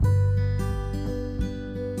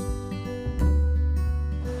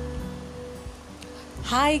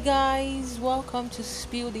Hi guys, welcome to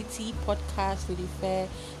Spill the Tea podcast with Fair.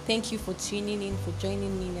 Thank you for tuning in, for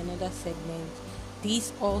joining me in another segment.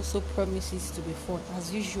 This also promises to be fun.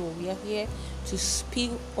 As usual, we are here to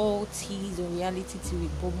spill all teas on reality TV,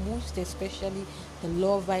 but most especially the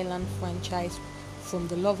Love Island franchise, from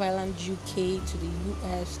the Love Island UK to the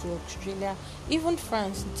US to Australia, even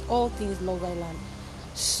France. It's all things Love Island.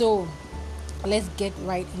 So let's get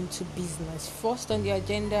right into business. First on the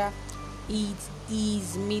agenda, it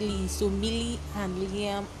is Millie. So Millie and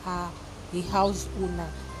Liam are the house owner.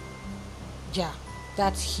 Yeah,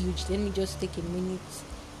 that's huge. Let me just take a minute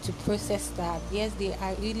to process that. Yes, they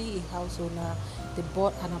are really a house owner. They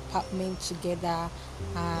bought an apartment together,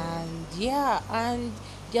 and there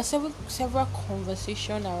are several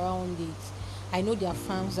conversation around it. I know their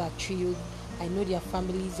fans are thrilled. I know their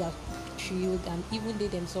families are thrilled, and even they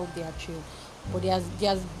themselves they are thrilled. But there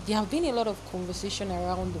have been a lot of conversation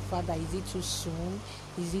around the fact that is it too soon?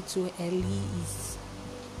 Is it too early?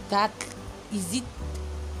 That is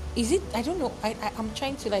it I don't know. I'm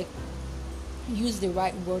trying to use the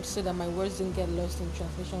right words so that my words don't get lost in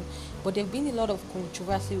translation. But there've been a lot of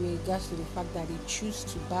controversy with regards to the fact that they choose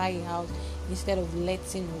to buy a house instead of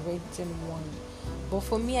letting or renting one. But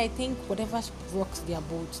for me, I think whatever rocks their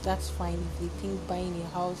boat, that's fine. If they think buying a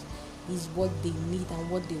house is what they need and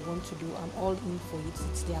what they want to do, I'm all in for it.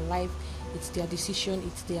 It's their life, it's their decision,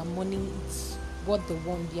 it's their money, it's what they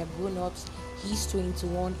want. They are grown ups. He's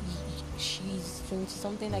 21, she's 20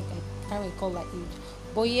 something, like I can't recall her age.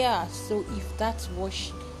 But yeah, so if that's what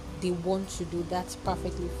they want to do, that's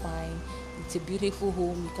perfectly fine. It's a beautiful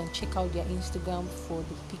home. You can check out their Instagram for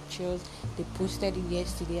the pictures. They posted it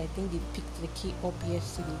yesterday. I think they picked the key up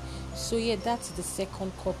yesterday. So yeah, that's the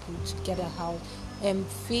second couple to get a house.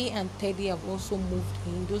 Faye and Teddy have also moved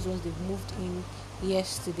in. Those ones, they've moved in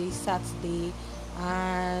yesterday, Saturday,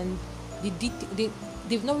 and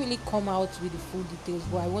they've not really come out with the full details,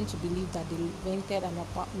 but I want to believe that they rented an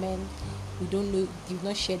apartment. We don't know. They've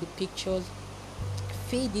not shared the pictures.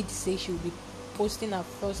 Faye did say she will be posting her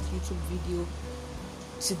first YouTube video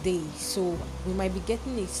today, so we might be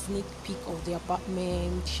getting a sneak peek of the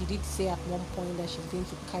apartment. She did say at one point that she's going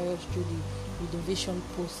to carry us through the renovation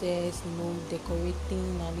process,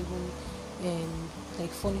 decorating and even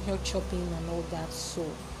like furniture chopping and all that. So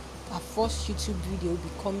our first YouTube video will be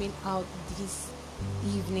coming out this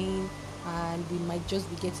evening, and we might just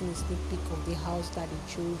be getting a sneak peek of the house that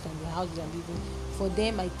they chose and the house they are living. For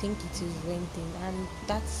them, I think it is renting, and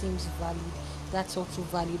that seems valid. That's also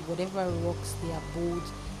valid. Whatever rocks their boat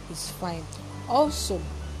is fine. Also,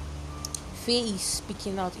 Faye is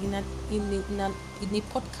speaking out in a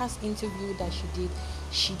podcast interview that she did.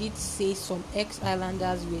 She did say some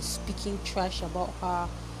ex-islanders were speaking trash about her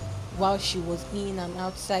while she was in and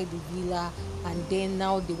outside the villa, and then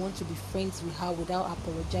now they want to be friends with her without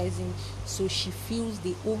apologizing. So she feels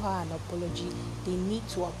they owe her an apology. They need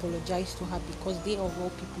to apologize to her because they of all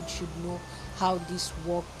people should know how this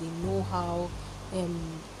works. They know how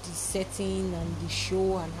the setting and the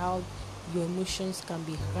show and how your emotions can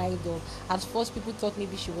be riled up. At first, people thought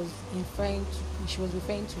maybe she was referring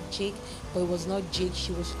to Jake, but it was not Jake.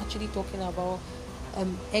 She was actually talking about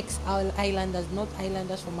ex-islanders, not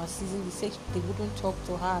islanders from her season. They said they wouldn't talk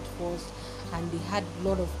to her at first, and they had a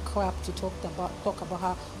lot of crap to talk about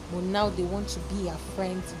her. But now they want to be her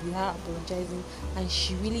friends with her apologizing, and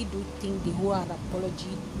she really do think they owe her an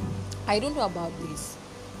apology. I don't know about this.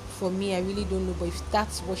 For me, I really don't know, but if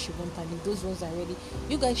that's what she wants and if those ones are ready,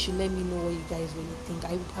 you guys should let me know what you guys really think.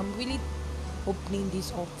 I'm really opening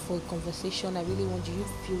this up for a conversation. I really want you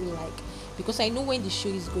to feel like, because I know when the show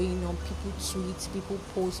is going on, people tweet, people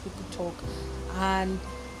post, people talk, and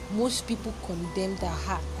most people condemned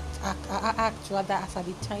her act rather as at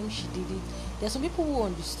the time she did it. There are some people who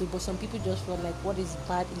understood, but some people just felt like what is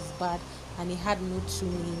bad, and it had no two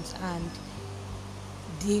meanings. And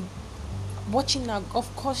they watching now,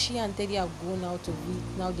 of course, she and Teddy are going out of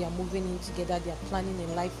it. Now they are moving in together, they are planning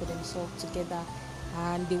a life for themselves together,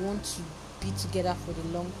 and they want to be together for the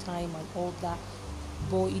long time and all that.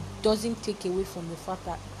 But it doesn't take away from the fact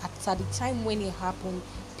that at the time when it happened,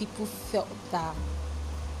 people felt that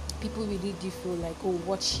people really did feel like, oh,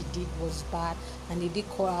 what she did was bad, and they did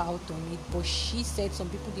call her out on it. But she said some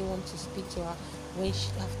people didn't want to speak to her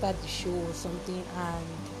after the show or something, and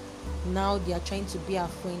now they are trying to be her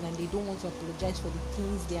friend and they don't want to apologize for the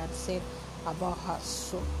things they had said about her.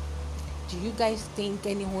 So do you guys think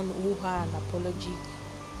anyone owe her an apology?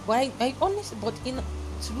 But I honestly,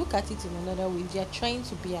 to look at it in another way, they are trying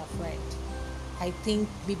to be her friend. I think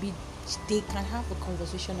maybe they can have a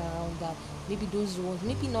conversation around that. Maybe those ones,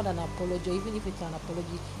 maybe not an apology, or even if it's an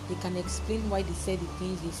apology, they can explain why they said the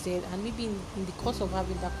things they said, and maybe in the course of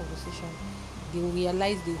having that conversation, they will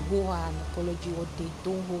realize they owe her an apology or they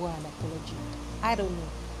don't owe her an apology. I don't know.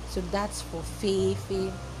 So that's for Faye.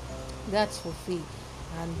 That's for Faye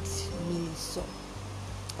and me. So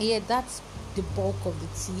yeah, that's the bulk of the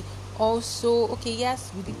tea. Also, okay,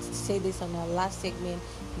 yes, we did say this on our last segment.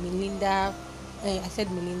 Melinda, I said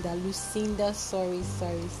Melinda, Lucinda, sorry.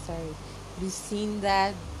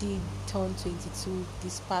 Lucinda did turn 22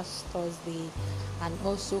 this past Thursday, and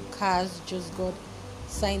also Kaz just got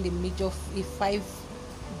signed a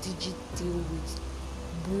 5-digit deal with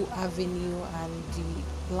Boo Avenue, and the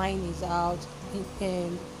line is out.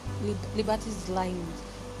 Liberty's line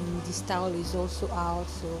in the style is also out,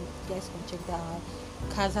 so you guys can check that out.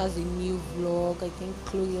 Kaz has a new vlog. I think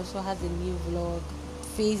Chloe also has a new vlog.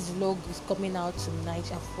 Faye's vlog is coming out tonight,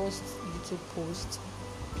 her first YouTube post.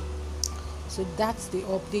 So that's the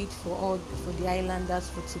update for the Islanders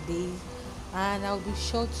for today, and I'll be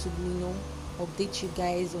sure to update you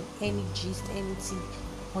guys on any gist, anything.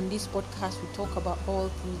 On this podcast, we talk about all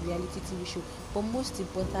things reality TV show, but most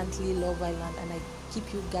importantly, Love Island, and I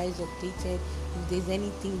keep you guys updated. If there's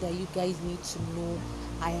anything that you guys need to know,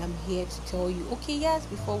 I am here to tell you. Okay, yes.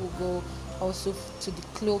 Before we go, also to the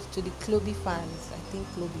Chloe fans, I think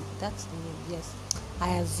Chloe, that's the name. Yes,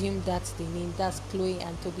 I assume that's the name. That's Chloe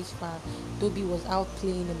and Toby's fan. Toby was out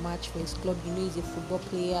playing a match for his club. He's a football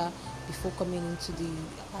player before coming into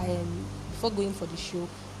before going for the show,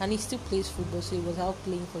 and he still plays football. So he was out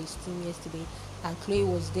playing for his team yesterday, and Chloe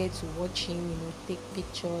was there to watch him, take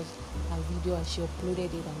pictures and video, and she uploaded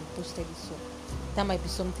it and posted it. So that might be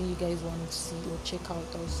something you guys want to see or check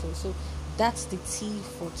out also. So that's the tea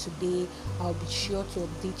for today. I'll be sure to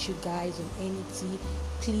update you guys on any tea.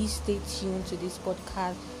 Please stay tuned to this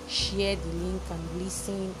podcast, share the link and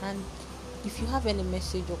listen, and if you have any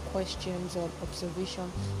message or questions or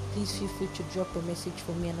observation, please feel free to drop a message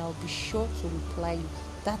for me and I'll be sure to reply you.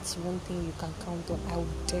 That's one thing you can count on. I will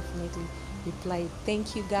definitely reply.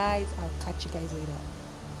 Thank you guys. I'll catch you guys later.